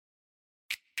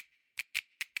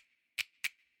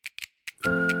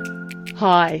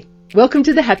Hi, welcome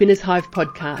to the Happiness Hive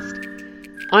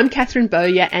podcast. I'm Catherine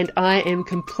Bowyer and I am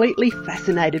completely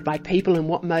fascinated by people and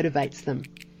what motivates them.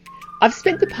 I've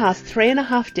spent the past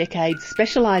 3.5 decades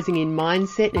specialising in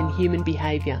mindset and human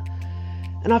behaviour,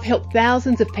 and I've helped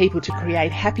thousands of people to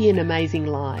create happy and amazing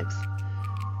lives.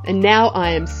 And now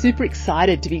I am super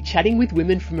excited to be chatting with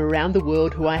women from around the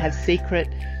world who I have secret,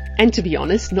 and to be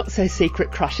honest, not so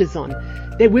secret crushes on.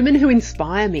 They're women who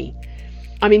inspire me.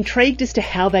 I'm intrigued as to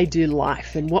how they do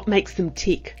life and what makes them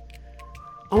tick.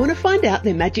 I want to find out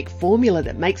their magic formula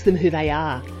that makes them who they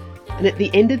are. And at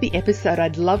the end of the episode,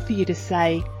 I'd love for you to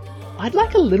say, I'd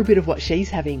like a little bit of what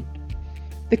she's having.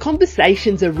 The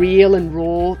conversations are real and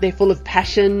raw. They're full of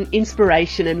passion,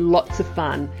 inspiration, and lots of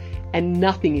fun. And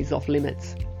nothing is off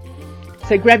limits.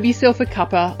 So grab yourself a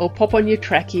cuppa or pop on your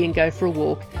trackie and go for a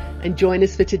walk and join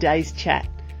us for today's chat.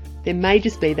 There may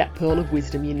just be that pearl of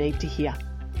wisdom you need to hear.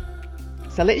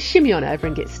 So let's shimmy on over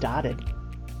and get started.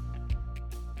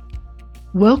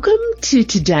 Welcome to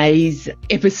today's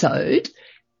episode.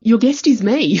 Your guest is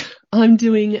me. I'm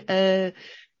doing a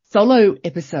solo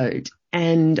episode,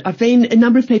 and a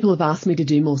number of people have asked me to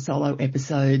do more solo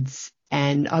episodes,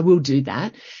 and I will do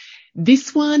that.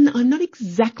 This one, I'm not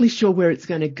exactly sure where it's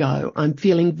going to go. I'm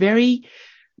feeling very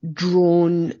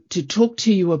drawn to talk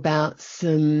to you about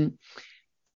some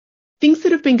things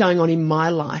that have been going on in my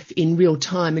life in real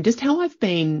time and just how I've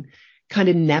been kind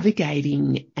of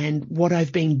navigating and what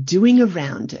I've been doing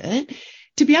around it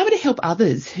to be able to help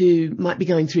others who might be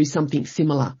going through something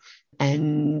similar.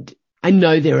 And I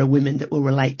know there are women that will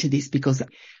relate to this because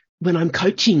when I'm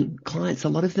coaching clients, a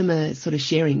lot of them are sort of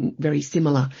sharing very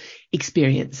similar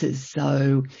experiences.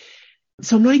 So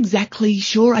I'm not exactly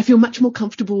sure. I feel much more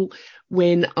comfortable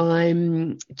when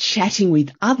I'm chatting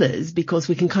with others because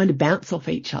we can kind of bounce off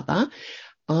each other.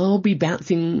 I'll be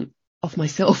bouncing off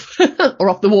myself or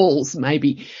off the walls,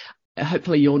 maybe.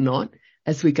 Hopefully you're not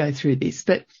as we go through this.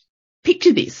 But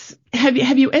picture this. Have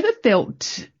you ever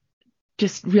felt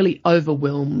just really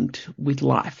overwhelmed with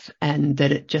life and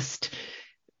that it just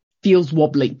feels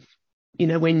wobbly? You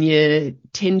know, when you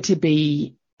tend to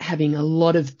be having a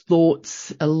lot of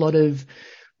thoughts, a lot of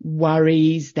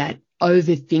worries, that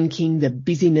overthinking, the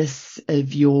busyness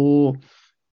of your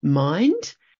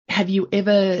mind. Have you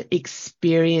ever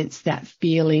experienced that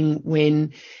feeling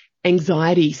when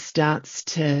anxiety starts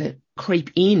to creep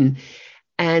in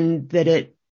and that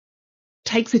it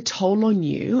takes a toll on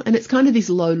you? And it's kind of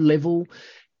this low level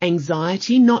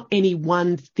anxiety. Not any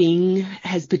one thing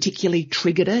has particularly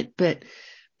triggered it, but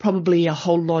probably a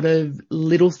whole lot of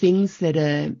little things that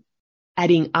are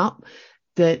adding up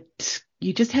that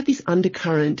you just have this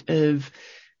undercurrent of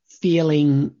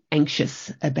feeling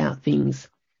anxious about things.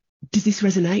 Does this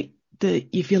resonate?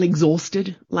 That you feel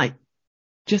exhausted, like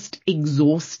just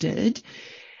exhausted,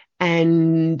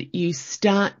 and you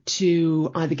start to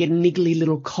either get a niggly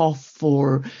little cough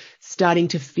or starting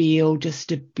to feel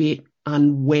just a bit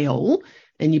unwell,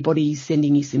 and your body's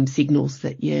sending you some signals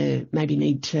that you maybe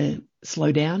need to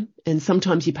slow down. And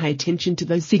sometimes you pay attention to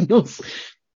those signals.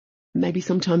 Maybe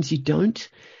sometimes you don't.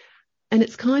 And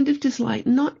it's kind of just like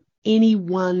not any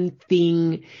one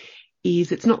thing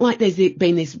it's not like there's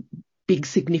been this big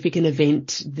significant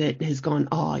event that has gone,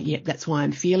 oh, yeah, that's why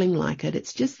I'm feeling like it.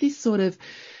 It's just this sort of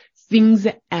things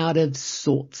are out of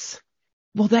sorts.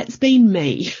 Well, that's been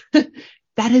me.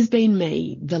 That has been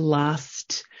me the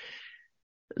last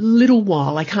little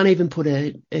while. I can't even put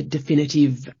a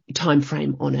definitive time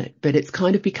frame on it, but it's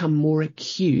kind of become more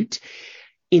acute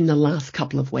in the last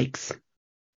couple of weeks.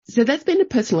 So that's been a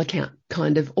personal account,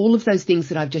 kind of all of those things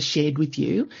that I've just shared with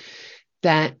you,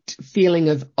 that feeling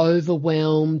of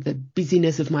overwhelm, the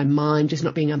busyness of my mind, just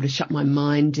not being able to shut my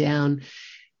mind down,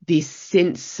 this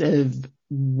sense of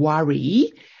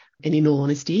worry. And in all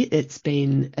honesty, it's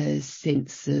been a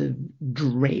sense of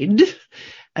dread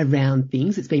around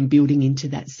things. It's been building into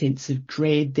that sense of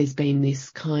dread. There's been this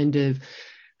kind of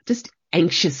just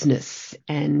anxiousness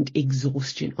and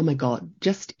exhaustion. Oh my God,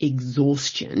 just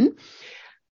exhaustion.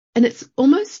 And it's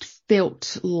almost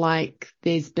felt like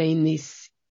there's been this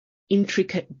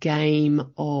intricate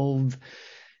game of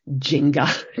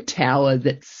Jenga Tower.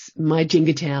 That's my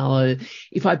Jenga Tower.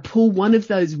 If I pull one of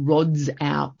those rods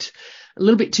out a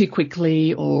little bit too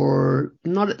quickly or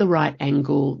not at the right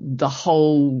angle, the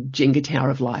whole Jenga Tower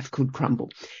of life could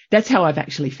crumble. That's how I've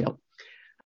actually felt.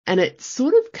 And it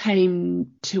sort of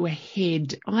came to a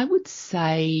head, I would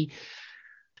say,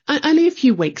 only a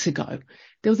few weeks ago.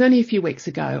 There was only a few weeks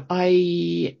ago.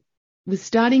 I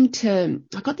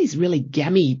got this really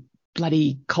gammy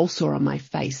bloody cold sore on my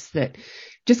face that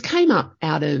just came up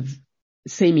out of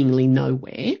seemingly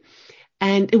nowhere.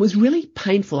 And it was really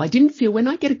painful. I didn't feel, when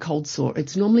I get a cold sore,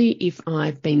 it's normally if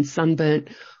I've been sunburnt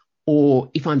or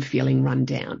if I'm feeling run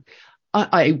down.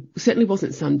 I certainly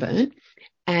wasn't sunburnt,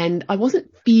 and I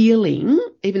wasn't feeling,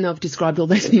 even though I've described all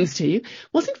those things to you,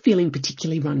 wasn't feeling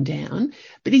particularly run down,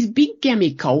 but this big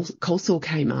gammy cold sore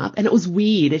came up, and it was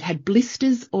weird. It had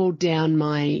blisters all down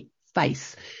my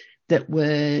face that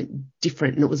were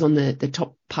different, and it was on the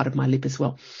top part of my lip as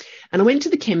well. And I went to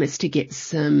the chemist to get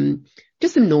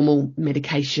just some normal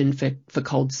medication for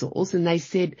cold sores, and they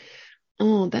said,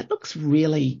 oh, that looks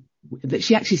really,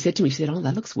 she actually said to me, she said, oh,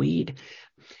 that looks weird.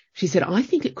 She said, I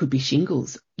think it could be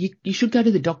shingles. You should go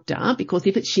to the doctor, because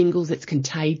if it's shingles, it's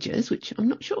contagious, which I'm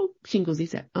not sure shingles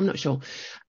is it. I'm not sure.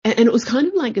 And it was kind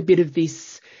of like a bit of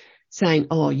this saying,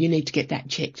 oh, you need to get that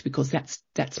checked, because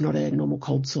that's not a normal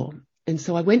cold sore. And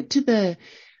so I went to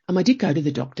I did go to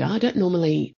the doctor. I don't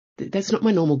normally, that's not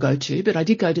my normal go-to, but I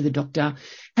did go to the doctor,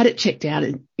 had it checked out.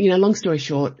 And, long story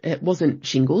short, it wasn't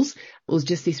shingles. It was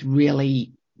just this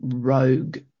really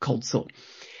rogue cold sore.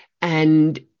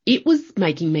 And it was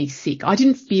making me sick. I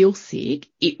didn't feel sick.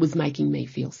 It was making me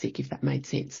feel sick, if that made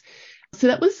sense. So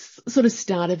that was sort of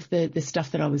start of the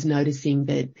stuff that I was noticing,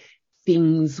 that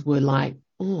things were like,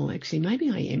 oh, actually, maybe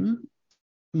I am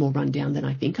more run down than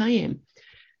I think I am.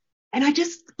 And I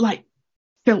just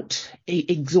felt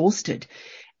exhausted.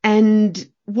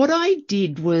 And what I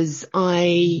did was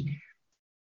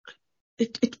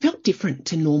it felt different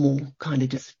to normal kind of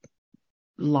just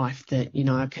life that,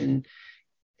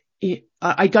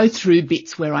 I go through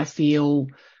bits where I feel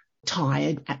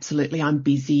tired. Absolutely. I'm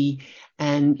busy,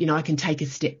 and, I can take a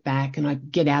step back and I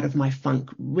get out of my funk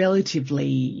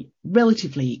relatively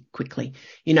quickly.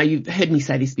 You've heard me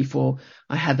say this before.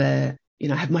 I have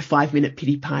have my 5-minute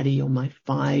pity party or my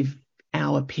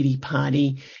 5-hour pity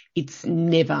party. It's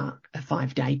never a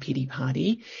 5-day pity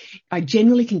party. I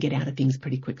generally can get out of things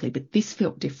pretty quickly, but this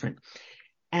felt different.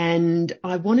 And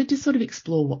I wanted to sort of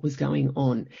explore what was going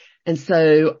on. And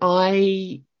so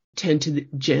I turned to the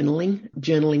journaling.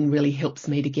 Journaling really helps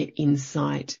me to get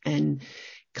insight and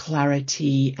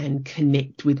clarity and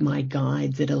connect with my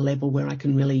guides at a level where I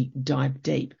can really dive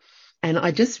deep. And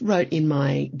I just wrote in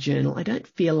my journal, I don't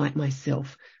feel like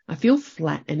myself. I feel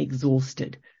flat and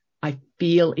exhausted. I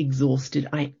feel exhausted.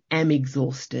 I am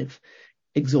exhausted.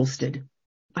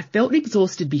 I felt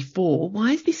exhausted before.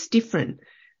 Why is this different?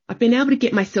 I've been able to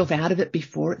get myself out of it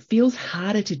before. It feels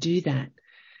harder to do that.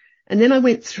 And then I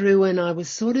went through and I was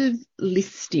sort of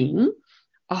listing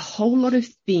a whole lot of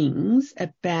things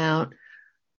about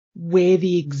where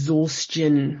the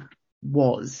exhaustion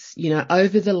was,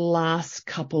 over the last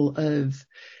couple of,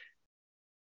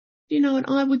 and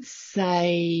I would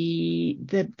say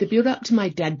the build up to my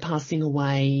dad passing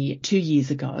away 2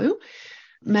 years ago,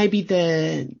 maybe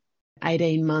the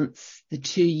 18 months, the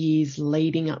 2 years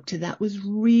leading up to that was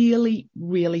really,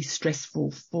 really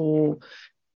stressful for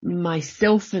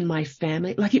myself and my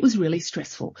family. It was really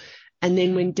stressful. And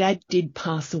then when Dad did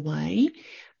pass away,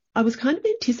 I was kind of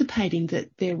anticipating that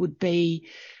there would be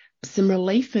some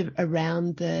relief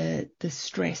around the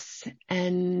stress,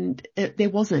 and there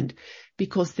wasn't,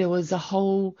 because there was a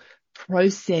whole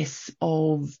process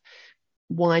of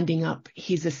winding up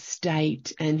his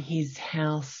estate and his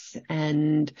house,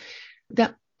 and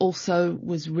that also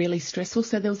was really stressful.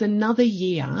 So there was another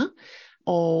year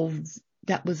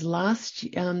that was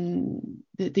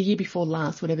the year before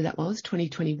last, whatever that was,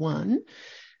 2021.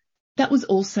 That was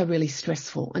also really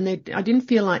stressful. And I didn't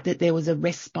feel like that there was a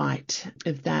respite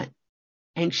of that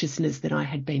anxiousness that I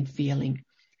had been feeling.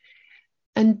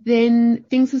 And then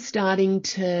things were starting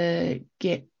to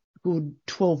get good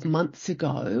 12 months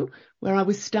ago, where I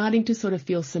was starting to sort of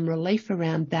feel some relief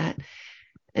around that.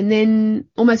 And then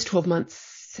almost 12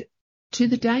 months to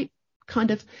the date,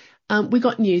 kind of, we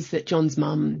got news that John's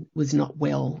mum was not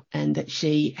well and that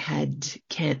she had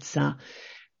cancer.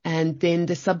 And then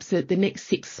the next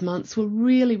 6 months were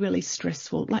really, really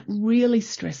stressful,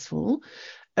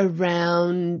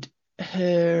 around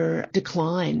her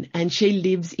decline. And she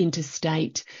lives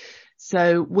interstate.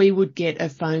 So we would get a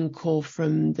phone call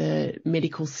from the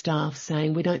medical staff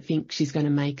saying, we don't think she's going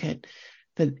to make it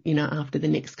after the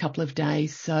next couple of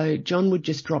days. So John would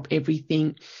just drop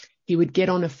everything. He would get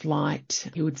on a flight.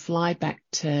 He would fly back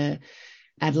to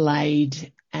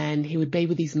Adelaide, and he would be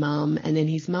with his mum, and then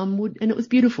his mum and it was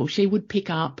beautiful. She would pick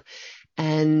up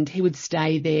and he would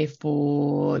stay there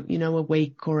for, a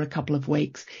week or a couple of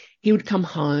weeks. He would come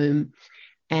home,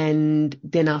 and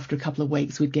then after a couple of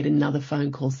weeks, we'd get another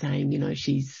phone call saying,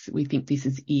 we think this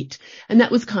is it. And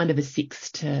that was kind of a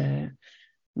 6 to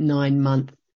 9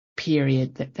 month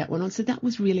period that went on. So that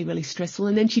was really, really stressful.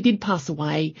 And then she did pass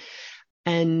away,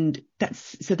 and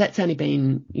that's only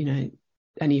been,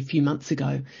 only a few months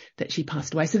ago that she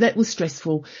passed away. So that was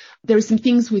stressful. There are some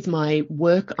things with my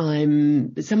work.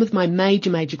 Some of my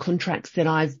major contracts that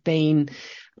I've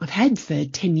had for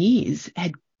 10 years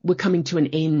were coming to an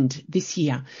end this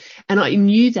year. And I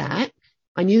knew that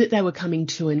they were coming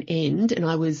to an end, and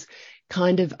I was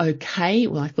kind of okay.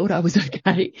 Well, I thought I was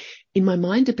okay in my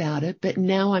mind about it, but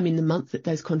now I'm in the month that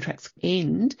those contracts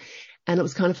end. And it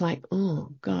was kind of like, oh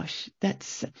gosh,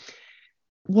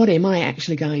 what am I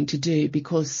actually going to do?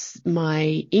 Because my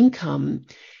income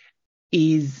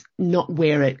is not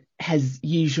where it has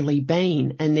usually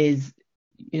been. And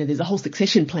there's a whole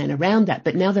succession plan around that.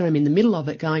 But now that I'm in the middle of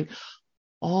it going,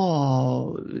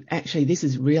 oh, actually, this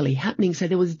is really happening. So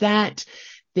there was that.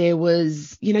 There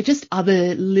was, just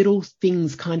other little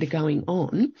things kind of going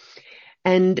on.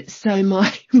 And so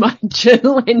my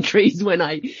journal entries, when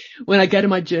I go to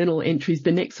my journal entries,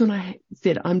 the next one I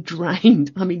said, I'm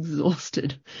drained, I'm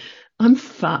exhausted, I'm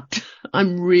fucked,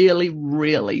 I'm really,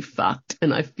 really fucked,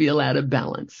 and I feel out of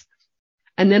balance.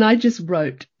 And then I just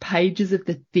wrote pages of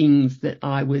the things that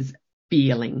I was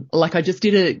feeling. Like I just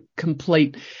did a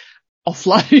complete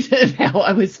offload of how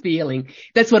I was feeling.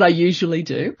 That's what I usually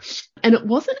do. And it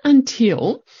wasn't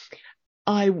until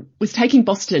I was taking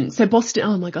Boston. So Boston,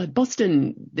 oh my God,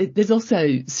 Boston, there's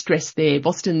also stress there.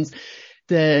 Boston's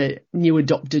the new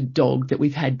adopted dog that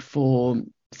we've had for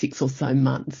 6 or so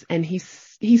months, and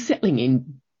he's settling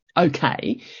in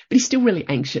okay, but he's still really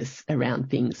anxious around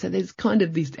things. So there's kind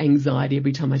of this anxiety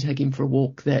every time I take him for a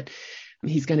walk that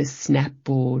he's going to snap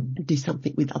or do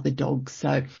something with other dogs.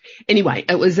 So anyway,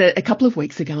 it was a couple of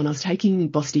weeks ago, and I was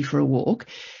taking Bosty for a walk.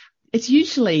 It's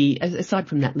usually, aside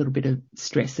from that little bit of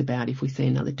stress about if we see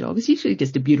another dog, it's usually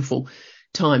just a beautiful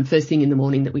time, first thing in the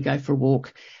morning, that we go for a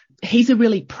walk. He's a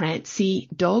really prancy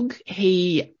dog.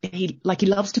 He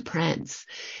loves to prance,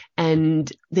 and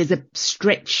there's a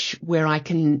stretch where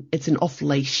it's an off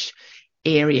leash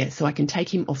area, so I can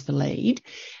take him off the lead.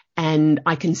 And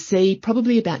I can see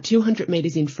probably about 200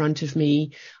 metres in front of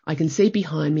me. I can see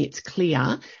behind me, it's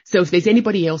clear. So if there's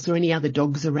anybody else or any other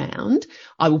dogs around,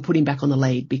 I will put him back on the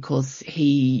lead, because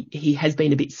he has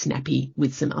been a bit snappy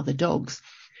with some other dogs.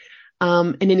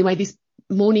 And anyway, this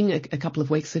morning, a couple of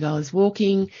weeks ago, I was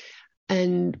walking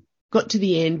and got to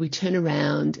the end. We turn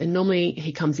around, and normally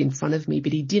he comes in front of me,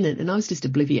 but he didn't. And I was just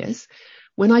oblivious.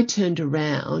 When I turned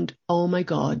around, oh my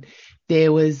God,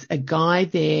 there was a guy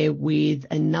there with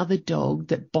another dog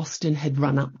that Boston had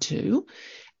run up to.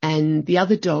 And the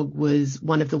other dog was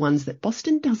one of the ones that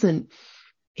Boston doesn't.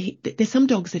 There's some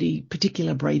dogs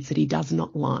particular breeds that he does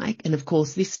not like. And of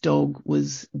course, this dog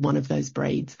was one of those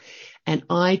breeds. And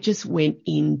I just went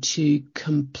into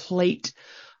complete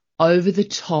over the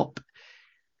top,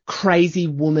 crazy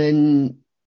woman.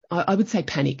 I would say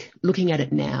panic. Looking at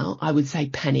it now, I would say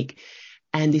panic.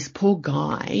 And this poor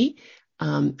guy,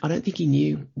 I don't think he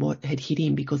knew what had hit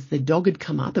him, because the dog had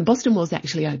come up, and Boston was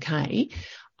actually okay.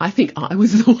 I think I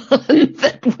was the one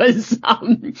that was,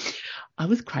 I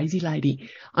was crazy lady.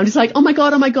 I'm just like, oh my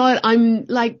God. I'm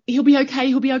like, he'll be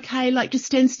okay. Like, just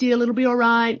stand still. It'll be all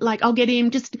right. Like, I'll get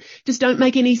him. Just don't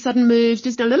make any sudden moves.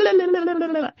 Just don't.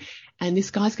 And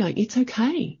this guy's going, it's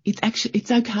okay.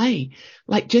 It's okay.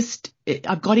 Like,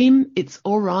 I've got him. It's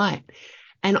all right.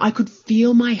 And I could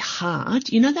feel my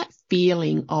heart, that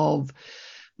feeling of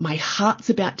my heart's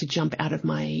about to jump out of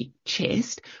my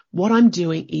chest. What I'm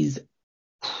doing is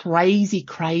crazy,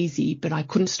 but I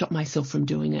couldn't stop myself from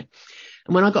doing it.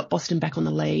 And when I got Boston back on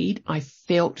the lead, I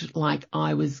felt like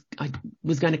I was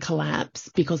going to collapse,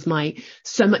 because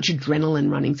so much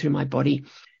adrenaline running through my body.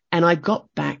 And I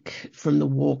got back from the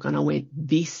walk and I went,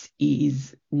 this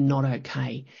is not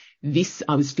okay.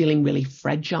 I was feeling really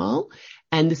fragile.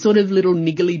 And the sort of little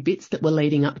niggly bits that were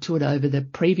leading up to it over the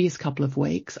previous couple of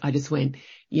weeks, I just went,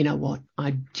 you know what?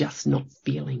 I'm just not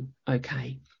feeling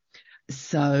okay.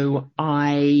 So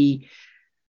my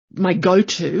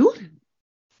go-to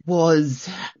was,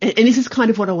 and this is kind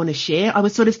of what I want to share. I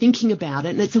was sort of thinking about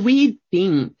it, and it's a weird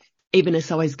thing, even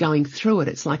as I was going through it.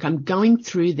 It's like I'm going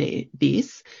through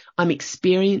this, I'm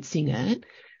experiencing it,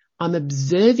 I'm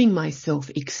observing myself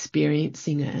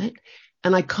experiencing it,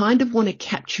 and I kind of want to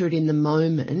capture it in the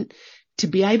moment to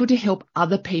be able to help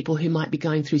other people who might be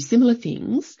going through similar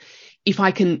things, if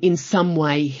I can in some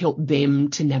way help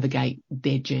them to navigate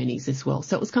their journeys as well.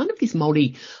 So it was kind of this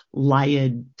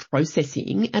multi-layered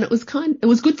processing, and it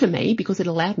was good for me because it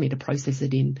allowed me to process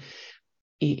it in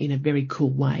a very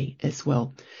cool way as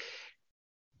well.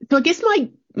 So I guess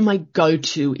my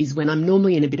go-to is when I'm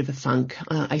normally in a bit of a funk.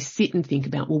 I sit and think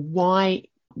about, well,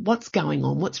 what's going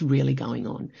on? What's really going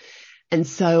on? And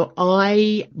so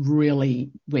I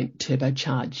really went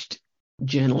turbocharged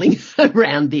journaling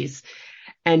around this.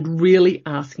 and really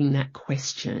asking that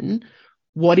question,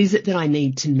 what is it that I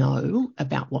need to know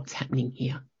about what's happening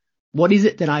here? What is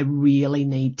it that I really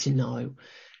need to know?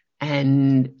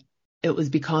 And it was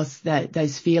because that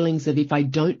those feelings of if I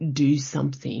don't do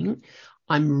something,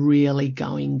 I'm really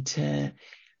going to,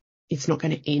 it's not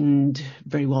going to end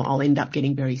very well. I'll end up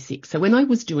getting very sick. So when I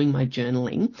was doing my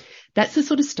journaling, that's the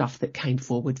sort of stuff that came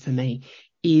forward for me,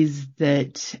 is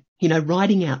that, you know,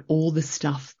 writing out all the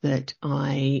stuff that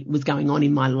I was going on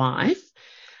in my life.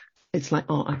 It's like,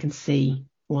 oh, I can see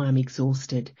why I'm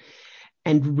exhausted.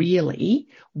 And really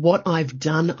what I've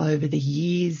done over the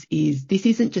years is, this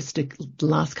isn't just a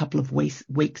last couple of weeks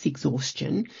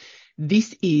exhaustion.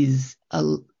 This is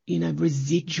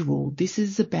residual. This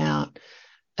is about,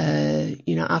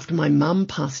 after my mum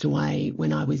passed away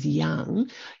when I was young,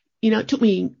 it took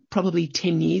me probably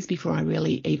 10 years before I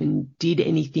really even did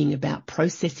anything about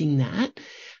processing that.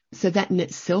 So that in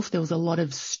itself, there was a lot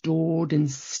of stored and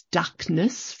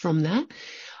stuckness from that.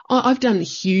 I've done a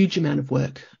huge amount of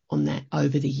work on that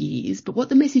over the years, but what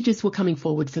the messages were coming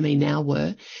forward for me now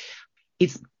were,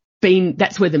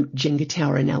 that's where the Jenga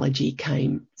Tower analogy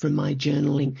came from my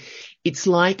journaling. It's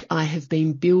like I have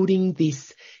been building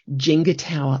this Jenga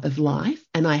Tower of life,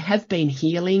 and I have been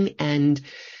healing and,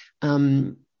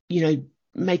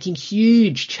 making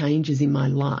huge changes in my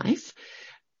life.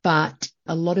 But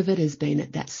a lot of it has been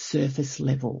at that surface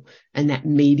level and that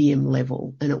medium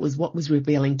level. And it was what was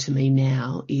revealing to me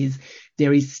now is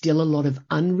there is still a lot of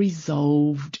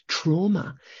unresolved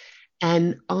trauma.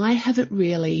 And I haven't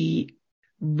really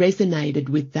resonated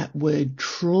with that word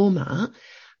trauma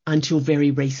until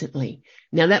very recently.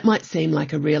 Now that might seem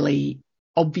like a really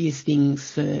obvious thing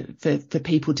for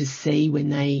people to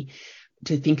see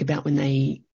to think about when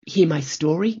they hear my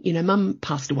story. Mum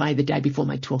passed away the day before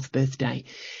my 12th birthday,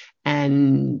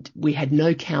 and we had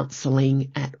no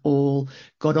counselling at all,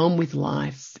 got on with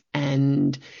life,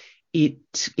 and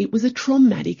it was a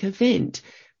traumatic event.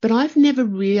 But I've never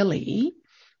really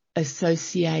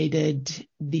associated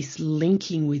this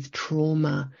linking with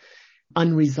trauma,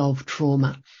 unresolved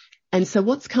trauma. And so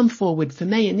what's come forward for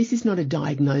me, and this is not a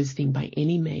diagnosed thing by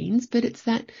any means, but it's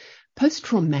that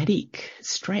post-traumatic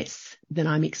stress that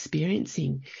I'm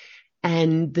experiencing.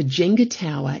 And the Jenga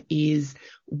Tower is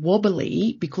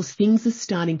wobbly because things are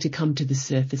starting to come to the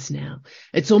surface now.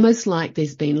 It's almost like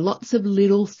there's been lots of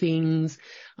little things.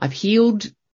 I've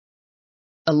healed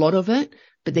a lot of it,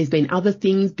 but there's been other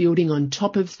things building on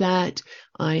top of that.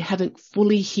 I haven't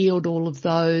fully healed all of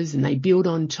those, and they build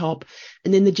on top.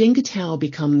 And then the Jenga Tower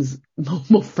becomes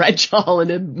more fragile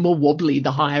and more wobbly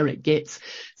the higher it gets.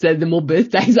 So the more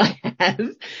birthdays I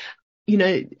have,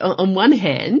 on one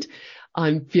hand,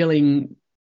 I'm feeling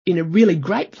in a really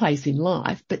great place in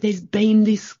life, but there's been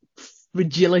this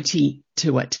fragility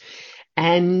to it.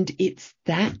 And it's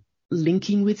that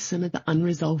linking with some of the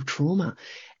unresolved trauma.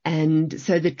 And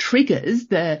so the triggers,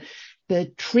 the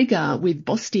trigger with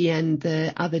Bosti and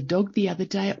the other dog the other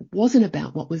day, it wasn't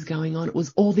about what was going on. It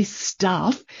was all this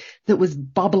stuff that was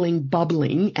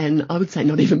bubbling, and I would say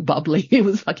not even bubbling. It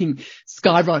was fucking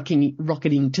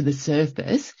rocketing to the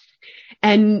surface.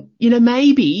 And,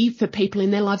 maybe for people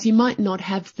in their lives, you might not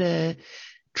have the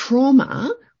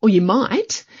trauma, or you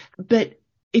might, but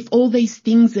if all these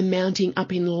things are mounting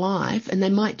up in life, and they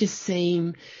might just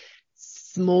seem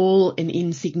small and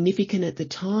insignificant at the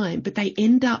time, but they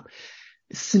end up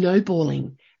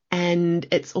snowballing. And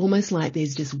it's almost like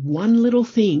there's just one little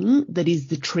thing that is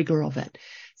the trigger of it.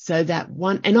 So that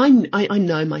one, and I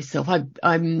know myself,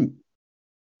 I'm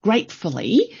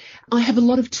gratefully, I have a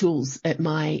lot of tools at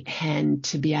my hand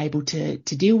to be able to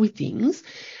deal with things.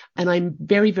 And I'm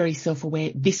very, very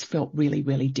self-aware. This felt really,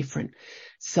 really different.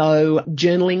 So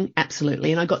journaling,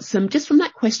 absolutely. And I got some, just from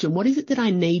that question, what is it that I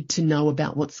need to know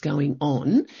about what's going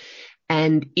on?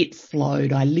 And it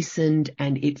flowed. I listened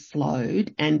and it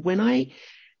flowed. And and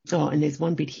there's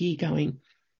one bit here going,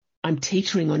 I'm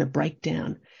teetering on a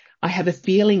breakdown. I have a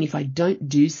feeling if I don't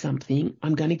do something,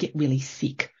 I'm going to get really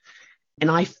sick.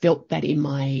 And I felt that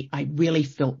I really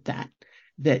felt that.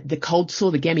 The cold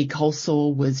sore, the gammy cold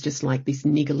sore was just like this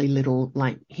niggly little,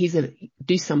 like,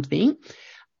 do something.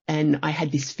 And I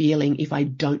had this feeling if I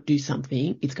don't do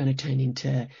something, it's going to turn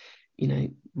into,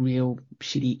 real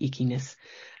shitty ickiness.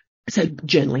 So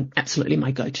journaling, absolutely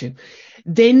my go-to.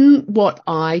 Then what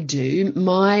I do,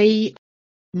 my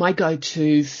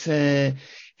go-to for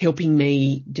helping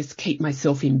me just keep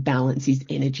myself in balance is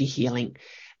energy healing.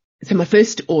 So my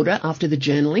first order after the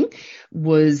journaling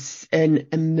was an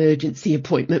emergency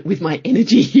appointment with my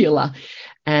energy healer,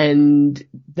 and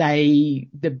the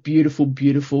beautiful,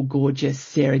 beautiful, gorgeous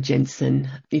Sarah Jensen.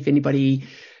 If anybody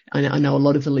I know a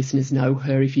lot of the listeners know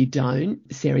her. If you don't,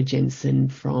 Sarah Jensen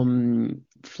from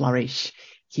Flourish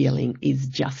Healing is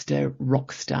just a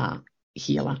rock star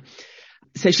healer.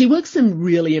 So she works some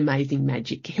really amazing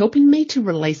magic, helping me to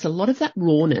release a lot of that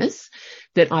rawness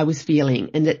that I was feeling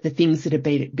and that the things that have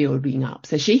been building up.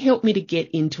 So she helped me to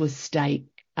get into a state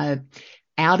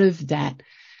out of that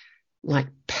like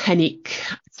panic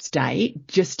state,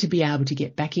 just to be able to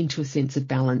get back into a sense of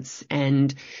balance,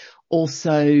 and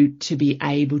also to be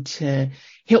able to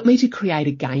help me to create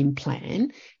a game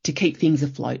plan to keep things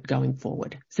afloat going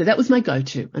forward. So that was my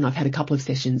go-to, and I've had a couple of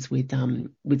sessions with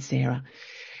Sarah.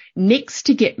 Next,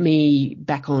 to get me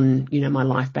back on, my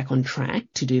life back on track,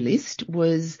 to-do list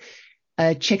was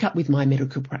a checkup with my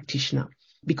medical practitioner,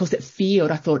 because at Field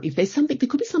I thought if there's something, there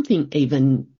could be something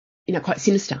even, quite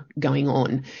sinister going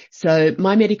on. So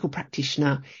my medical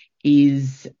practitioner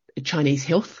is a Chinese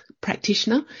health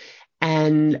practitioner.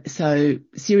 And so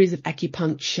a series of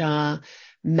acupuncture,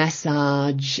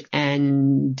 massage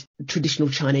and traditional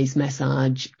Chinese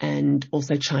massage, and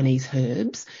also Chinese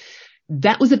herbs.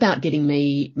 That was about getting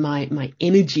me my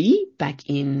energy back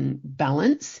in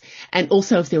balance, and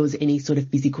also if there was any sort of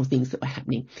physical things that were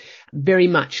happening. Very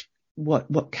much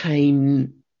what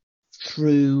came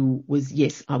through was,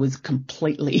 yes, I was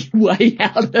completely way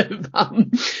out of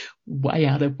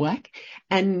whack,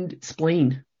 and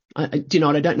spleen. I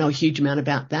don't know a huge amount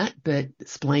about that, but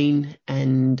spleen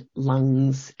and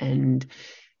lungs and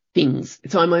things.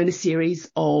 So I'm on a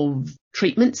series of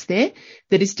treatments there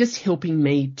that is just helping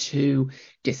me to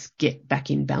just get back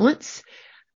in balance.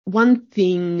 One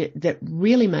thing that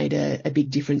really made a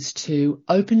big difference to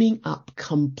opening up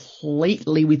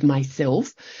completely with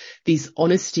myself, this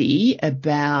honesty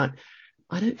about,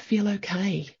 I don't feel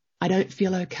okay. I don't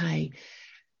feel okay.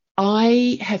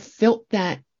 I have felt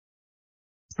that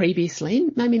previously,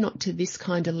 maybe not to this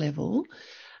kind of level,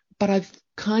 but I've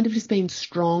kind of just been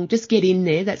strong. Just get in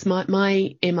there. That's my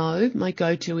MO. My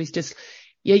go-to is just,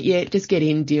 just get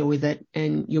in, deal with it,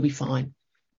 and you'll be fine.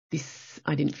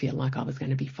 I didn't feel like I was going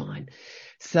to be fine.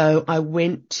 So I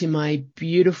went to my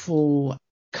beautiful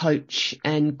coach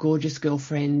and gorgeous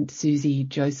girlfriend, Susie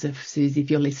Joseph. Susie,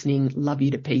 if you're listening, love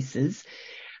you to pieces.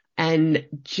 And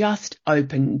just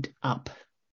opened up.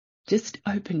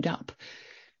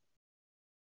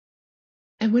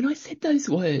 And when I said those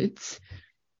words,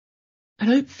 I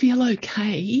don't feel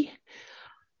okay.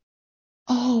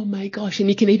 Oh my gosh. And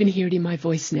you can even hear it in my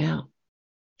voice now.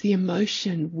 The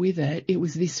emotion with it, it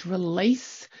was this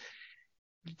release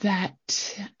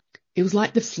that it was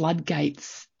like the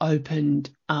floodgates opened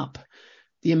up.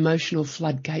 The emotional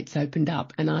floodgates opened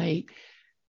up. And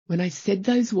when I said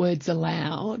those words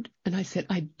aloud and I said,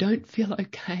 I don't feel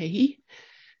okay,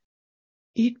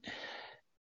 it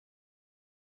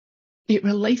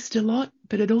released a lot,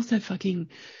 but it also I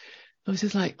was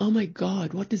just like, oh my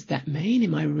God, what does that mean?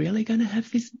 Am I really going to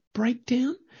have this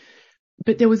breakdown?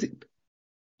 But there was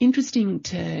interesting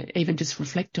to even just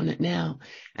reflect on it now.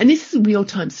 And this is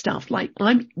real-time stuff. Like,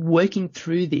 I'm working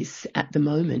through this at the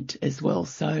moment as well.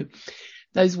 So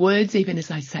those words, even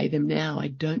as I say them now, I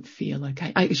don't feel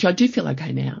okay. I do feel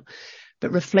okay now.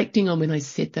 But reflecting on when I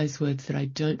said those words that I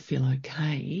don't feel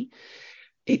okay,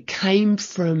 it came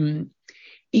from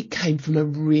a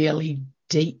really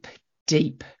deep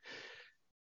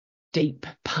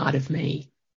part of me.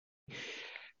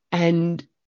 And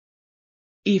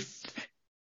if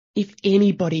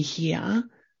anybody here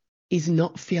is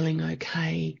not feeling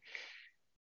okay,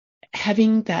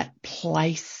 having that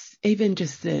place, even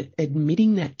just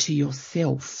admitting that to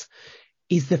yourself,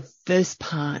 is the first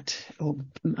part, or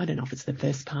I don't know if it's the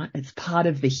first part, it's part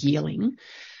of the healing.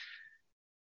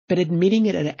 But admitting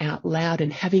it out loud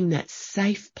and having that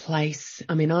safe place.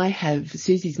 I mean,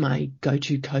 Susie's my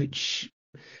go-to coach,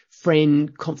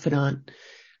 friend, confidant,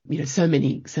 so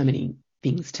many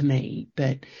things to me,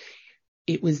 but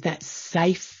it was that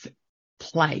safe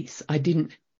place. I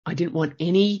didn't want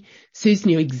any. Suze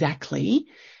knew exactly.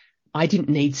 I didn't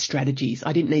need strategies.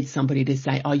 I didn't need somebody to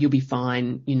say, oh, you'll be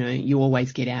fine. You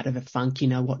always get out of a funk. You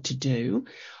know what to do.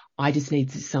 I just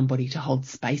needed somebody to hold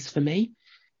space for me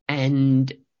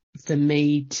and for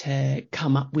me to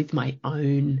come up with my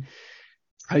own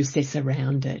process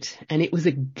around it. And it was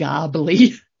a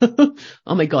garbly, oh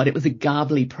my God, it was a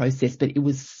garbly process, but it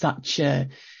was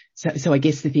so I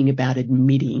guess the thing about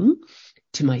admitting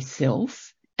to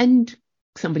myself and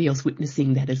somebody else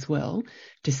witnessing that as well,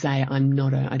 to say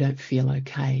I don't feel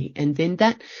okay. And then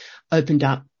that opened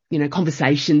up,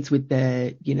 conversations with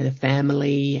the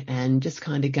family, and just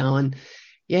kind of going,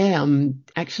 yeah, I'm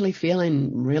actually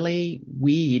feeling really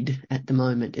weird at the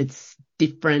moment. It's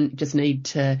different. Just need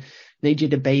you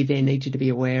to be there, need you to be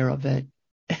aware of it.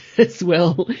 as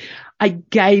well. I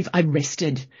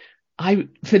rested.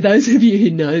 For those of you who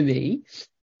know me,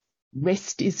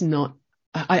 rest is not,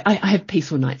 I have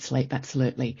peaceful night's sleep,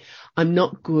 absolutely. I'm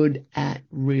not good at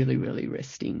really, really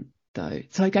resting though.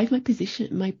 So I gave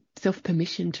myself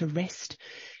permission to rest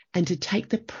and to take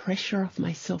the pressure off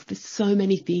myself. There's so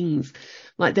many things.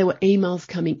 Like there were emails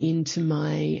coming into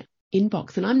my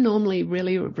inbox and I'm normally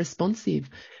really responsive,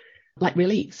 like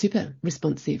really super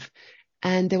responsive.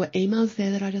 And there were emails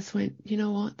there that I just went, you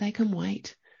know what? They can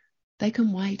wait. They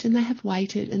can wait, and they have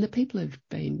waited. And the people have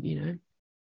been,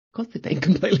 of course, they've been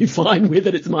completely fine with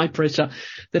it. It's my pressure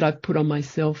that I've put on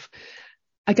myself.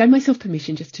 I gave myself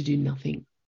permission just to do nothing,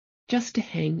 just to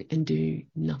hang and do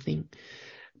nothing.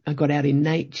 I got out in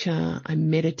nature. I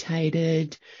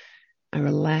meditated. I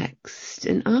relaxed.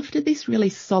 And after this really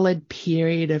solid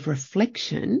period of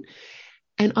reflection,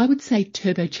 and I would say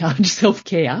turbocharged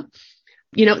self-care,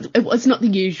 it was not the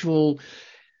usual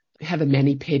have a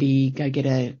mani-pedi, go get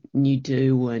a new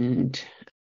do and,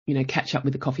 catch up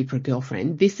with a coffee for a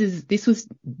girlfriend. This was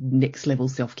next level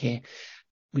self-care,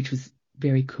 which was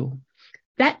very cool.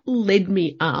 That led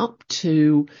me up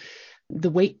to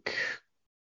the week,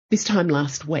 this time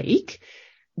last week,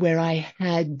 where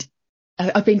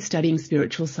I've been studying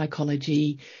spiritual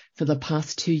psychology for the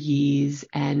past 2 years,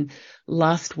 and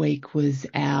last week was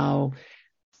our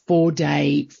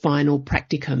 4-day final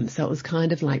practicum. So it was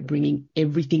kind of like bringing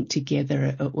everything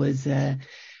together. It was a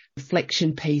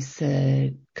reflection piece,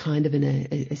 kind of an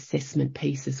assessment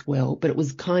piece as well. But it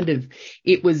was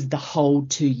the whole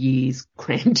 2 years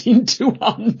crammed into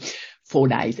 4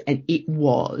 days, and it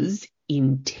was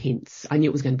intense. I knew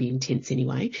it was going to be intense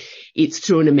anyway. It's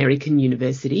through an American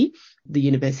university, the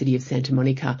University of Santa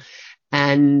Monica,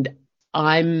 and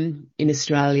I'm in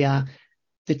Australia.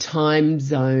 The time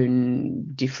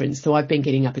zone difference. So I've been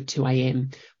getting up at 2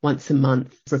 a.m. once a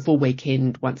month for a full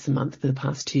weekend, once a month for the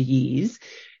past 2 years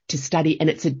to study. And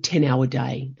it's a 10-hour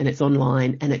day and it's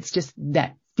online, and it's just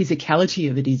that physicality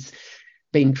of it is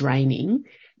been draining.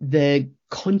 The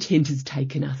content has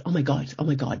taken us. Oh my God.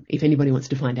 If anybody wants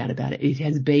to find out about it, it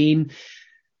has been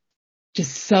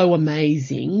just so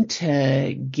amazing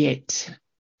to get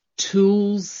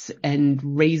tools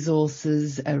and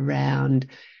resources around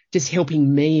just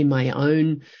helping me in my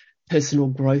own personal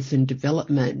growth and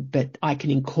development, but I can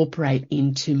incorporate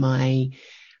into my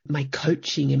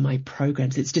coaching and my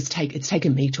programs. It's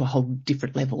taken me to a whole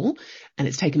different level, and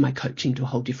it's taken my coaching to a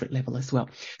whole different level as well.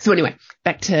 So anyway,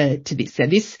 back to this. So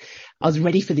I was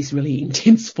ready for this really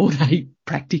intense 4-day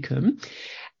practicum,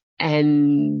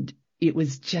 and it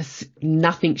was just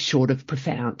nothing short of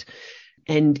profound.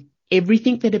 And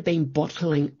everything that had been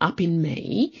bottling up in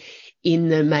me in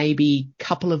the maybe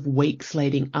couple of weeks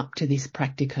leading up to this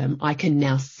practicum, I can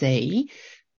now see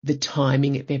the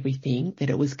timing of everything, that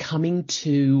it was coming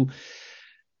to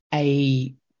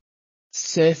a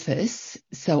surface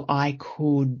so I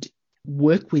could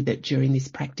work with it during this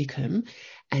practicum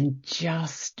and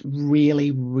just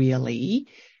really, really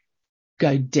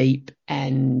go deep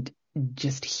and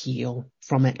just heal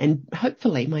from it. And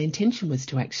hopefully my intention was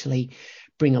to actually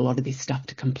bring a lot of this stuff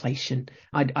to completion.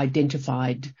 I'd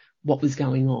identified what was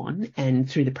going on, and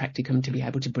through the practicum to be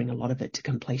able to bring a lot of it to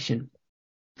completion.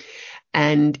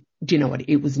 And do you know what?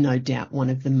 It was no doubt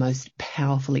one of the most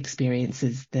powerful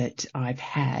experiences that I've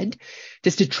had,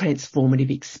 just a transformative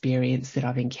experience that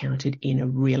I've encountered in a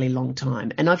really long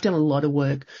time. And I've done a lot of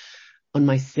work on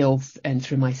myself and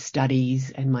through my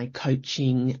studies and my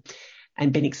coaching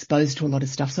and been exposed to a lot of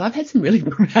stuff. So I've had some really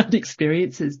profound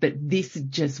experiences, but this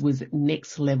just was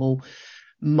next level,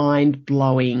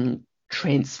 mind-blowing,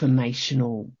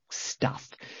 transformational stuff.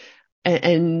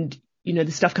 And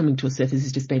the stuff coming to a surface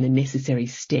has just been a necessary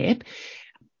step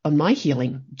on my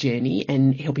healing journey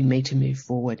and helping me to move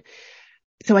forward.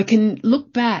 So I can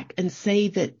look back and see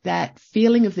that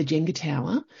feeling of the Jenga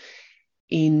Tower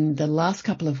in the last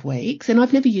couple of weeks, and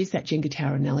I've never used that Jenga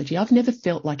Tower analogy. I've never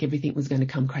felt like everything was going to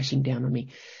come crashing down on me.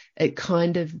 It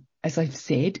kind of, as I've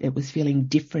said, it was feeling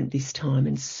different this time.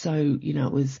 And so,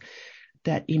 it was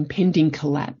that impending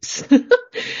collapse,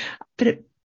 but it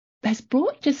has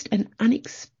brought just an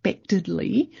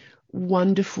unexpectedly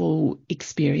wonderful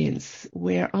experience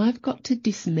where I've got to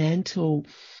dismantle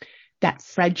that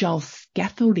fragile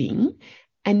scaffolding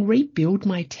and rebuild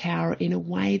my tower in a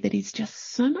way that is just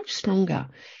so much stronger.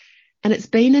 And it's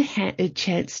been a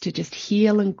chance to just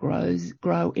heal and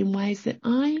grow in ways that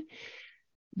I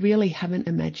really haven't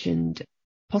imagined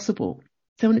possible.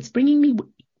 So, and it's bringing me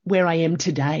where I am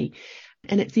today.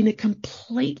 And it's in a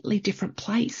completely different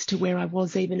place to where I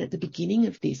was even at the beginning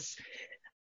of this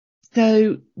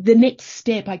So the next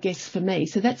step, I guess, for me,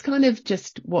 so that's kind of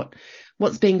just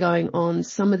what's been going on,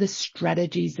 some of the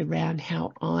strategies around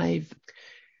how I've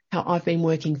been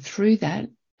working through that.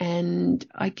 And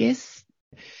I guess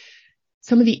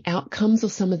some of the outcomes or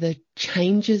some of the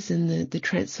changes and the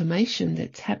transformation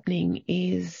that's happening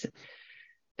is,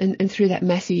 and through that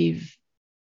massive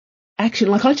action,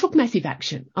 like I took massive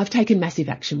action. I've taken massive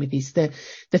action with this. The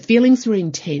feelings were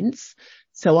intense.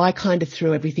 So I kind of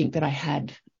threw everything that I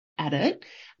had at it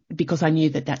because I knew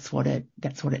that that's what it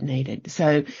needed.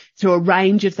 So through a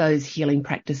range of those healing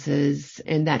practices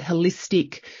and that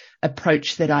holistic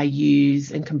approach that I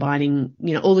use and combining,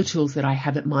 all the tools that I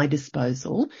have at my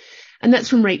disposal. And that's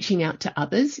from reaching out to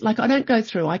others. Like I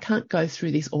can't go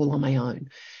through this all on my own.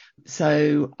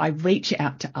 So I reach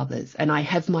out to others and I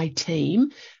have my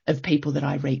team of people that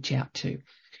I reach out to.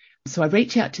 So I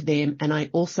reach out to them and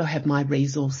I also have my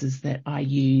resources that I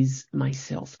use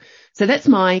myself. So that's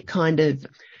my kind of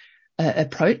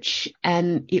approach.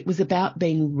 And it was about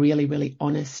being really, really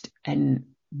honest and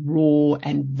raw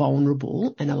and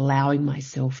vulnerable and allowing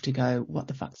myself to go, what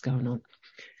the fuck's going on?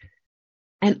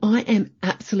 And I am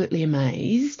absolutely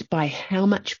amazed by how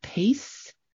much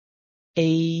peace,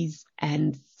 ease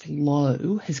and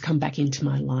flow has come back into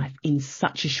my life in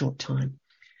such a short time.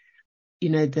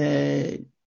 The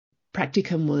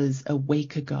practicum was a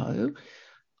week ago.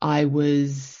 I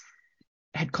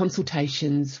had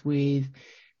consultations with,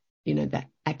 that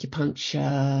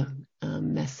acupuncture,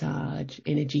 massage,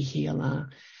 energy healer.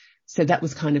 So that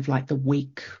was kind of like the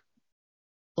week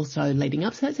or so leading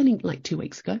up. So that's only like 2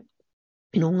 weeks ago,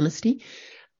 in all honesty.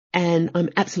 And I'm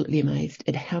absolutely amazed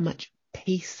at how much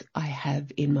peace I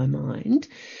have in my mind.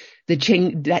 That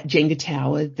Jenga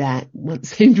Tower that once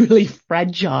seemed really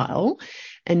fragile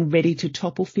and ready to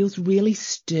topple feels really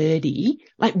sturdy,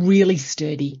 like really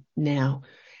sturdy now.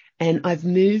 And I've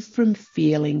moved from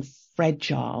feeling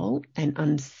fragile and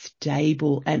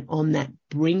unstable and on that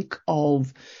brink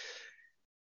of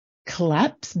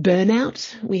collapse,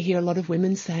 burnout. We hear a lot of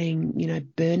women saying,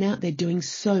 burnout, they're doing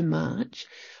so much.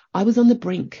 I was on the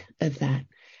brink of that.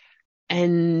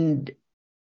 And,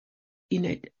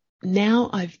 now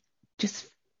I've just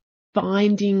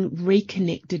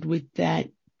reconnected with that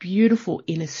beautiful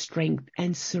inner strength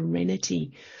and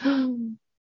serenity. Oh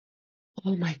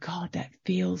my God, that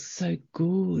feels so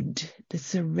good. The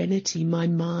serenity, my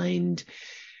mind,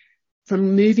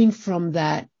 from moving from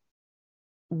that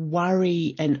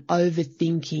worry and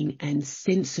overthinking and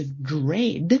sense of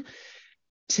dread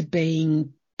to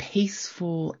being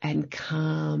peaceful and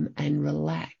calm and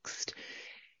relaxed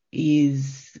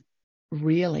is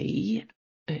really,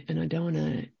 and I don't want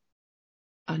to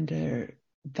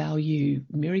undervalue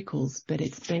miracles, but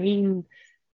it's been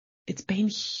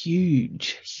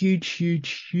huge, huge,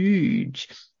 huge, huge.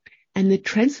 And the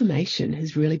transformation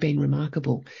has really been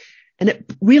remarkable. And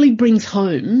it really brings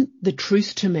home the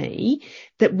truth to me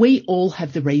that we all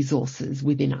have the resources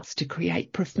within us to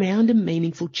create profound and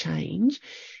meaningful change,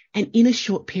 and in a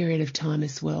short period of time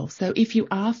as well. So if you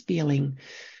are feeling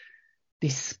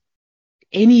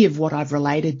any of what I've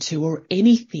related to or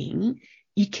anything,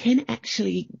 you can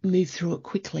actually move through it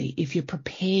quickly if you're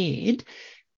prepared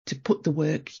to put the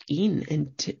work in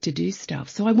and to do stuff.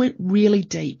 So I went really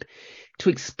deep to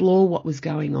explore what was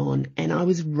going on, and I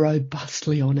was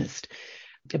robustly honest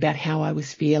about how I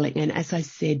was feeling. And as I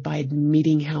said, by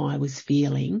admitting how I was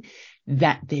feeling,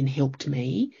 that then helped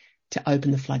me to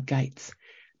open the floodgates.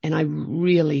 And I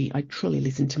truly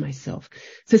listened to myself.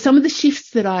 So some of the shifts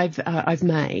that I've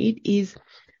made is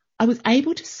I was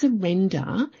able to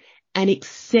surrender and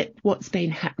accept what's been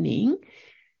happening.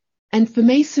 And for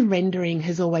me, surrendering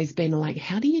has always been like,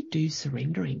 how do you do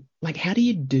surrendering? Like, how do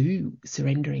you do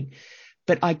surrendering?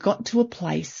 But I got to a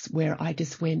place where I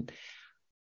just went,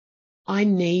 I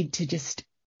need to just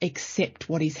accept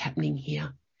what is happening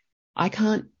here. I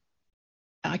can't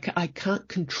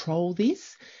control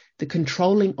this. The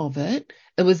controlling of it.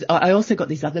 I also got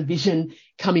this other vision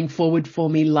coming forward for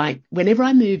me. Like whenever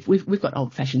I move, we've got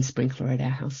old fashioned sprinkler at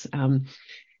our house.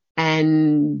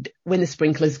 And when the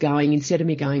sprinkler's going, instead of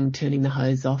me turning the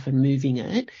hose off and moving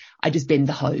it, I just bend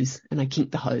the hose and I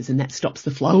kink the hose, and that stops the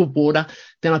flow of water.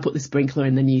 Then I put the sprinkler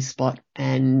in the new spot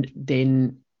and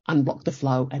then unblock the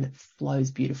flow, and it flows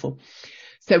beautiful.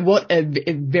 So what a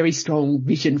very strong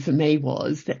vision for me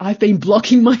was that I've been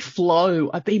blocking my flow.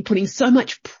 I've been putting so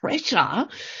much pressure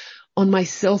on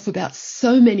myself about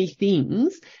so many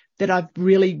things that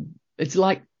it's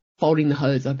like folding the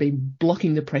hose. I've been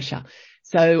blocking the pressure.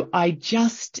 So I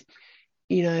just,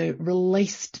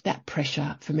 released that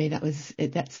pressure. For me,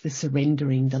 that's the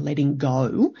surrendering, the letting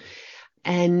go.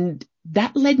 And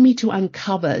that led me to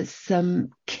uncover some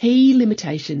key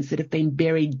limitations that have been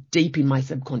buried deep in my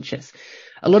subconscious.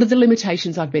 A lot of the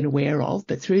limitations I've been aware of,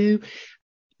 but through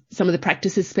some of the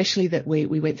practices, especially that we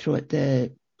went through at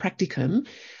the practicum,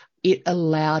 it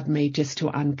allowed me just to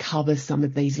uncover some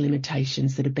of these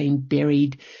limitations that have been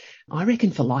buried, I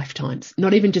reckon, for lifetimes,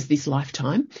 not even just this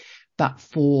lifetime, but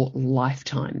for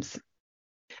lifetimes.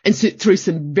 And so through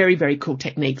some very, very cool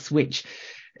techniques, which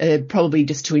probably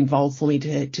just too involved for me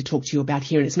to talk to you about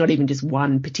here. And it's not even just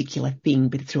one particular thing,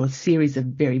 but through a series of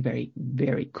very, very,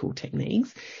 very cool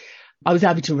techniques, I was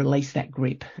able to release that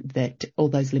grip, that all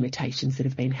those limitations that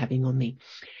have been having on me.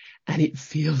 And it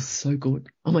feels so good.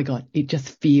 Oh my God, it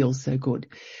just feels so good.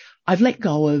 I've let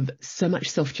go of so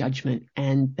much self-judgment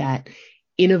and that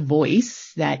inner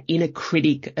voice, that inner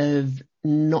critic of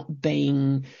not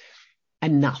being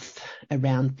enough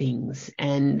around things.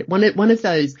 And one of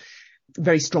those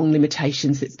very strong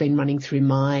limitations that's been running through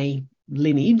my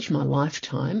lineage, my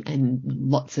lifetime, and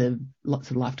lots of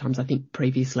lifetimes, I think,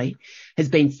 previously, has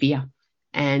been fear.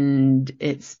 And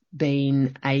it's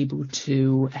been able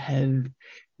to have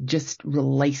just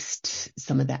released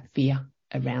some of that fear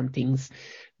around things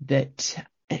and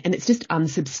it's just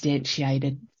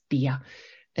unsubstantiated fear.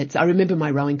 I remember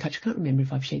my rowing coach, I can't remember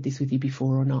if I've shared this with you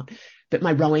before or not, but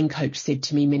my rowing coach said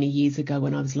to me many years ago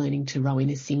when I was learning to row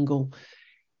in a single,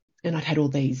 and I'd had all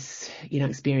these,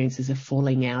 experiences of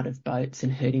falling out of boats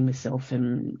and hurting myself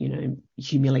and,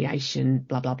 humiliation,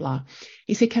 blah, blah, blah.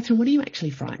 He said, Catherine, what are you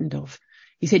actually frightened of?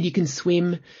 He said, you can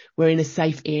swim. We're in a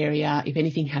safe area. If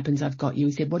anything happens, I've got you.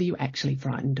 He said, what are you actually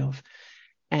frightened of?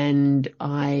 And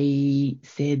I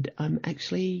said, I'm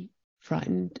actually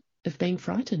frightened of being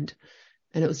frightened.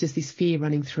 And it was just this fear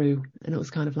running through. And it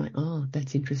was kind of like, oh,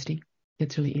 that's interesting.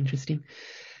 That's really interesting.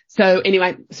 So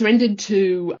anyway, surrendered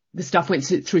to the stuff, went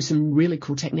through some really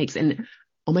cool techniques. And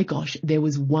oh my gosh, there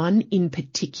was one in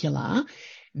particular.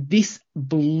 This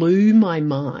blew my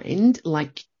mind,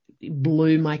 like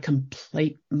blew my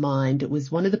complete mind. It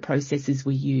was one of the processes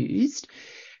we used.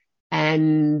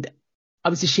 And I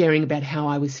was just sharing about how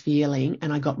I was feeling,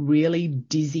 and I got really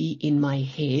dizzy in my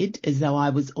head as though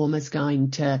I was almost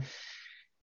going to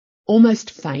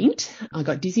faint. I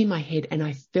got dizzy in my head and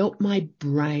I felt my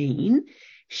brain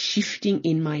shifting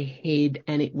in my head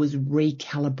and it was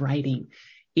recalibrating.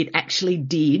 It actually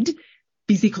did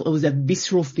physical. It was a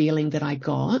visceral feeling that I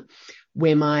got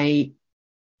where my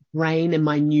brain and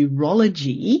my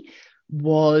neurology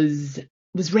was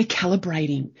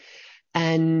recalibrating.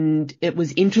 And it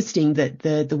was interesting that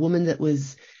the woman that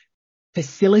was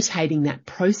facilitating that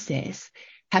process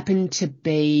happened to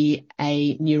be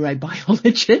a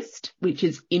neurobiologist, which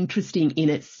is interesting in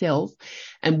itself.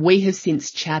 And we have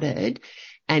since chatted,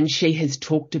 and she has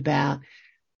talked about,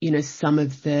 some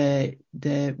of the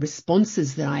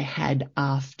responses that I had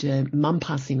after mum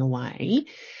passing away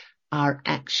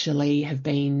have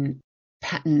been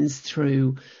patterns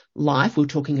through life. We're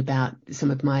talking about some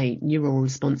of my neural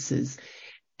responses,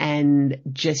 and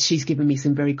just she's given me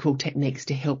some very cool techniques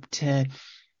to help to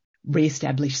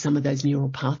reestablish some of those neural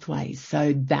pathways.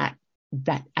 So that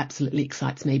absolutely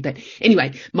excites me. But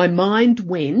anyway, my mind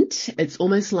went, it's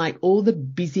almost like all the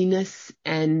busyness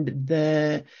and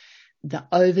the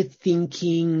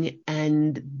overthinking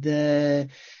and the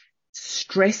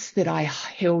stress that I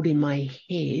held in my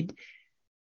head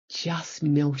just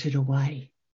melted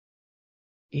away.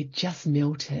 It just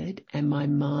melted and my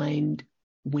mind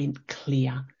went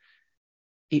clear.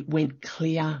 It went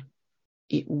clear.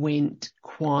 It went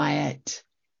quiet.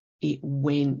 It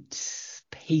went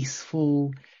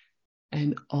peaceful.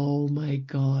 And oh my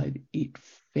God, it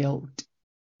felt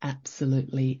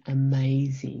absolutely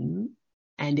amazing.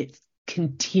 And it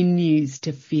continues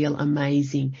to feel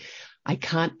amazing. I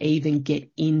can't even get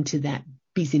into that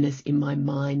busyness in my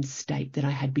mind state that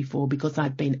I had before because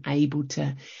I've been able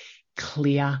to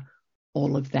clear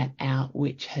all of that out,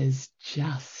 which has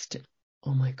just,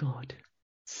 oh my God,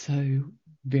 so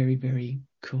very, very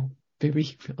cool.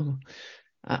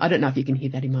 I don't know if you can hear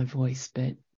that in my voice,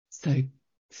 but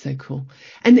so cool.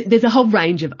 And there's a whole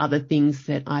range of other things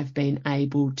that I've been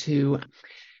able to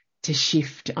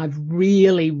shift. I've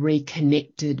really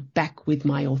reconnected back with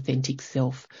my authentic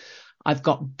self. I've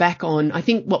got back on. I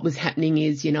think what was happening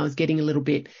is, I was getting a little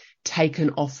bit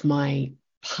taken off my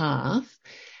path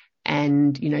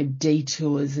and,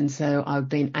 detours. And so I've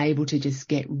been able to just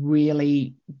get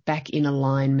really back in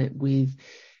alignment with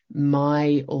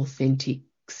my authentic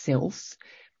self.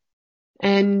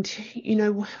 And,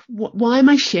 why am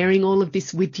I sharing all of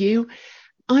this with you?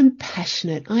 I'm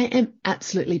passionate. I am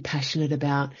absolutely passionate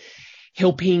about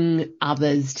helping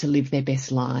others to live their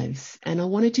best lives. And I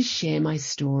wanted to share my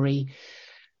story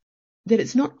that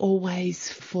it's not always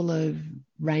full of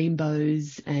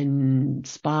rainbows and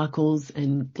sparkles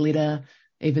and glitter,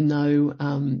 even though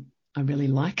I really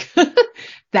like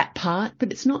that part,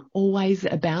 but it's not always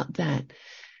about that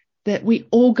we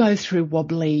all go through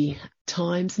wobbly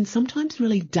times and sometimes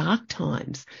really dark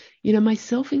times,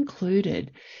 myself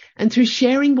included. And through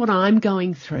sharing what I'm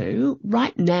going through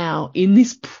right now in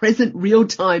this present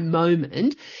real-time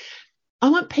moment, I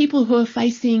want people who are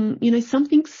facing,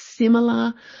 something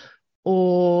similar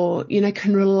or,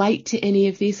 can relate to any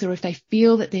of this, or if they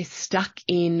feel that they're stuck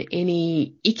in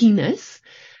any ickiness,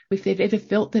 if they've ever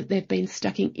felt that they've been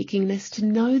stuck in ickiness, to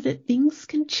know that things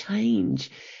can change,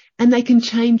 and they can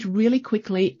change really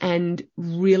quickly and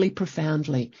really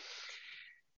profoundly.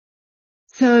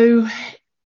 So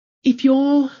if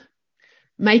you're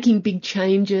making big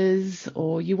changes,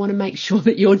 or you want to make sure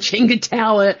that your Jenga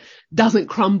Tower doesn't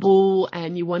crumble,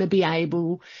 and you want to be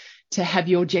able to have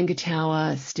your Jenga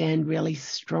Tower stand really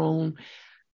strong,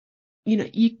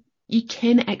 you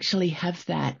can actually have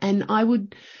that. And I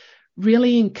would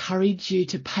really encourage you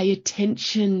to pay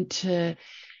attention to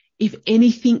if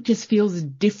anything just feels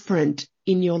different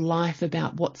in your life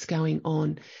about what's going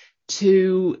on,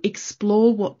 to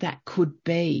explore what that could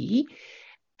be,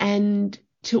 and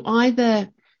to either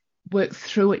work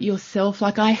through it yourself,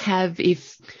 like I have.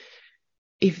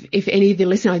 If any of the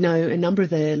listeners, I know a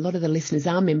lot of the listeners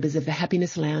are members of the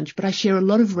Happiness Lounge, but I share a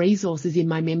lot of resources in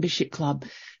my membership club,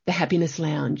 the Happiness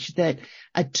Lounge, that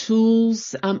are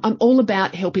tools. I'm all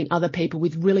about helping other people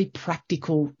with really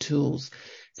practical tools.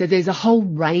 So there's a whole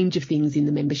range of things in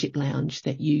the membership lounge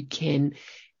that you can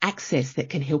access that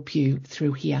can help you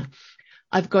through here.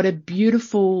 I've got a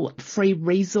beautiful free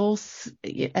resource,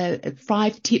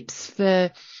 5 tips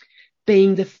for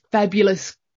being the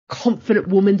fabulous, confident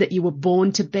woman that you were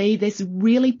born to be. There's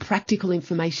really practical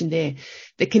information there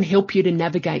that can help you to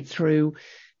navigate through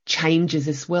changes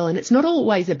as well. And it's not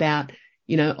always about,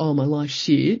 oh, my life's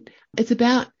shit. It's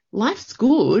about life's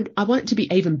good. I want it to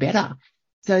be even better.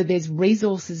 So there's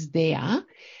resources there.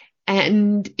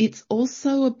 And it's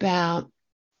also about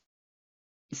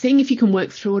seeing if you can work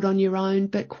through it on your own.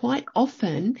 But quite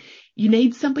often you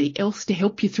need somebody else to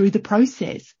help you through the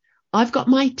process. I've got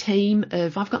my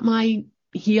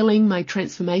healing, my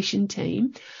transformation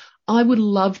team. I would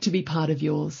love to be part of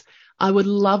yours. I would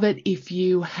love it if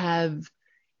you have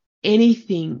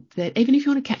anything that, even if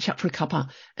you want to catch up for a cuppa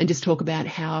and just talk about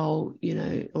how,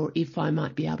 or if I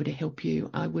might be able to help you,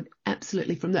 I would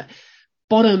absolutely, from the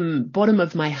bottom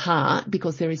of my heart,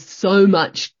 because there is so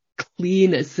much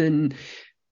clearness and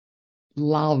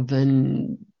love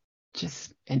and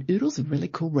oodles of really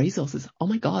cool resources. Oh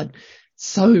my God.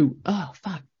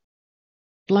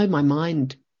 Blow my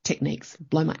mind techniques,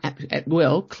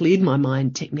 cleared my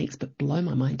mind techniques, but blow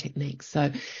my mind techniques.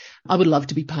 So I would love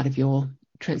to be part of your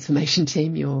transformation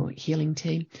team, your healing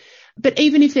team. But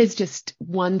even if there's just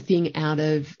one thing out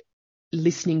of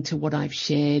listening to what I've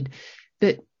shared,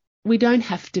 that we don't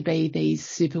have to be these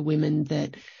super women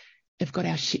that have got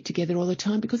our shit together all the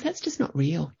time, because that's just not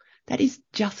real. That is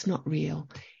just not real.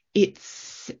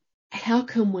 It's how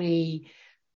can we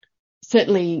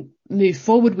certainly move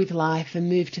forward with life and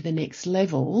move to the next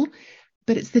level,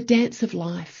 but it's the dance of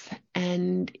life.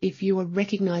 And if you are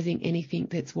recognizing anything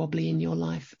that's wobbly in your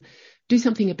life, do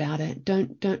something about it.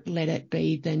 Don't let it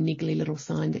be the niggly little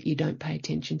sign that you don't pay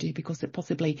attention to, because it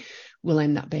possibly will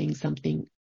end up being something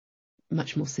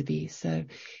much more severe. So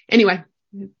anyway,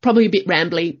 probably a bit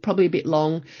rambly, probably a bit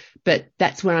long, but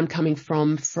that's where I'm coming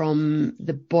from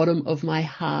the bottom of my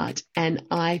heart. And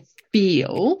I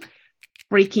feel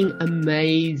freaking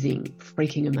amazing.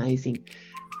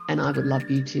 And I would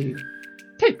love you to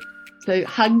too. So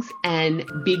hugs and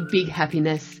big, big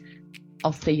happiness.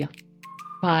 I'll see you.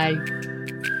 Bye.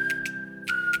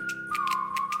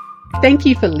 Thank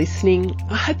you for listening.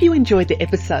 I hope you enjoyed the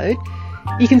episode.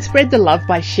 You can spread the love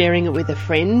by sharing it with a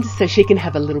friend so she can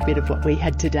have a little bit of what we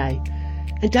had today.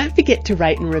 And don't forget to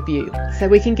rate and review so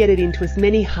we can get it into as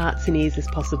many hearts and ears as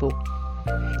possible.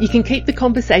 You can keep the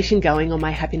conversation going on my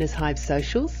Happiness Hive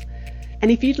socials. And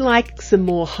if you'd like some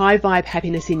more high vibe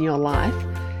happiness in your life,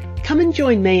 come and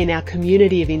join me in our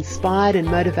community of inspired and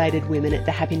motivated women at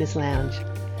the Happiness Lounge.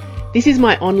 This is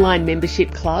my online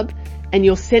membership club and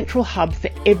your central hub for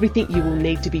everything you will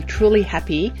need to be truly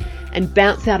happy and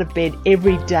bounce out of bed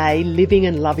every day, living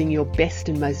and loving your best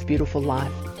and most beautiful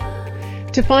life.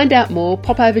 To find out more,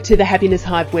 pop over to the Happiness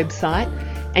Hive website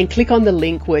and click on the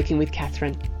link Working with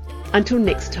Catherine. Until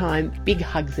next time, big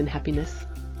hugs and happiness.